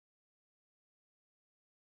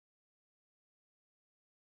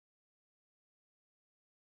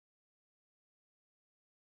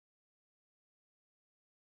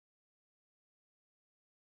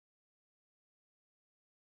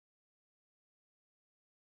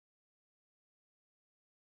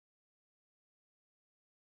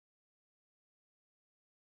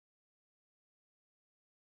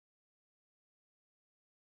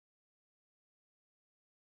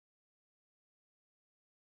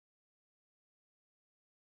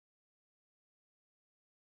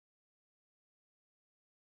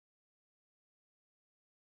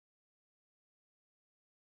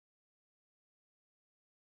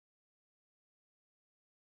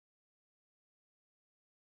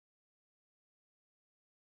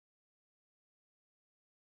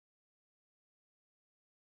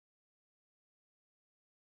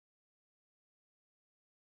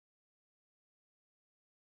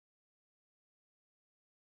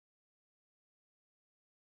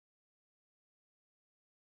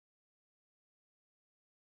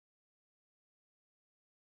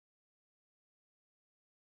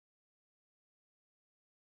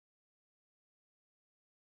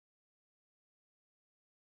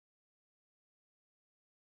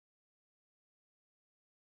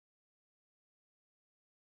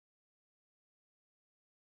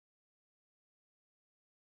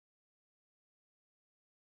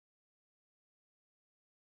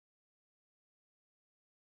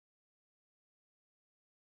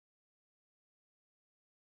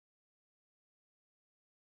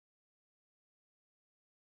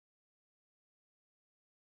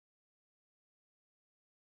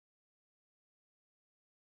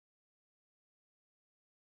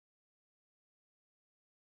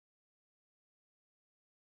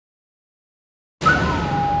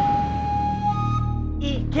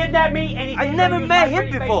kidnap me, and I never met him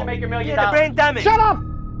before. Make $1 million. He had a brain damage. Shut up!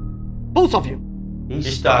 Both of you. He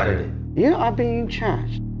started it. You are being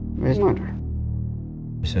charged with murder.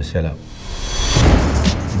 It's a sellout.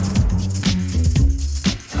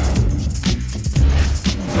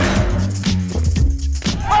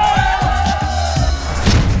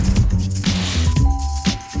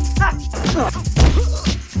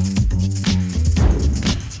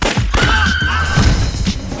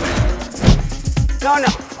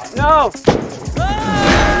 No!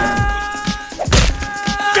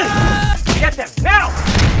 Get them, now!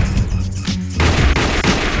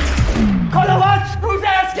 Call the what? Who's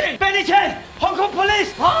asking? Benny Chen! Hong Kong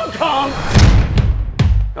police! Hong Kong!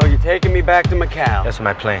 Oh, you're taking me back to Macau. That's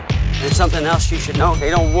my plan. There's something else you should know.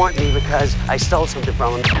 They don't want me because I stole something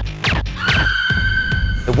from them.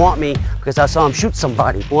 They want me because I saw him shoot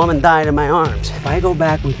somebody. A woman died in my arms. If I go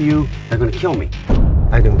back with you, they're gonna kill me.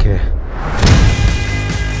 I don't care.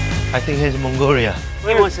 I think he's in Mongolia.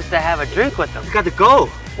 He wants us to have a drink with them. We got to go.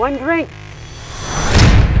 One drink.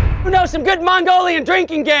 Who knows some good Mongolian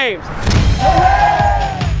drinking games?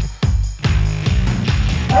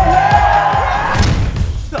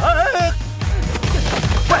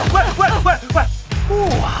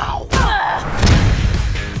 Wow.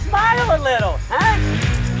 Smile a little, huh?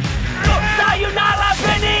 Sayonara,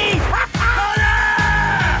 Benny!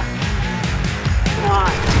 Come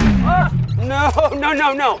on.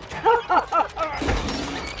 No.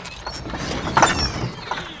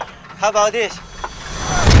 How about this?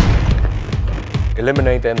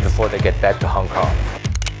 Eliminate them before they get back to Hong Kong.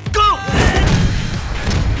 Go!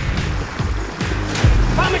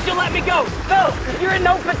 Promise you'll let me go. Go, because you're in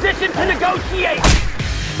no position to negotiate.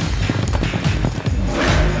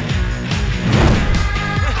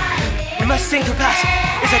 We must sing to pass.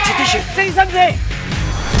 It's a tradition. Say something.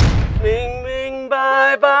 明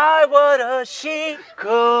白白我的心，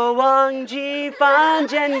渴望几番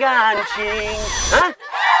间感情。啊？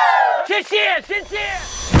谢谢。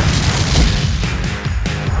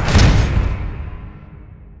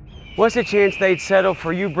What's the chance they'd settle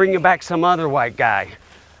for you bringing back some other white guy?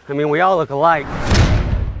 I mean, we all look alike.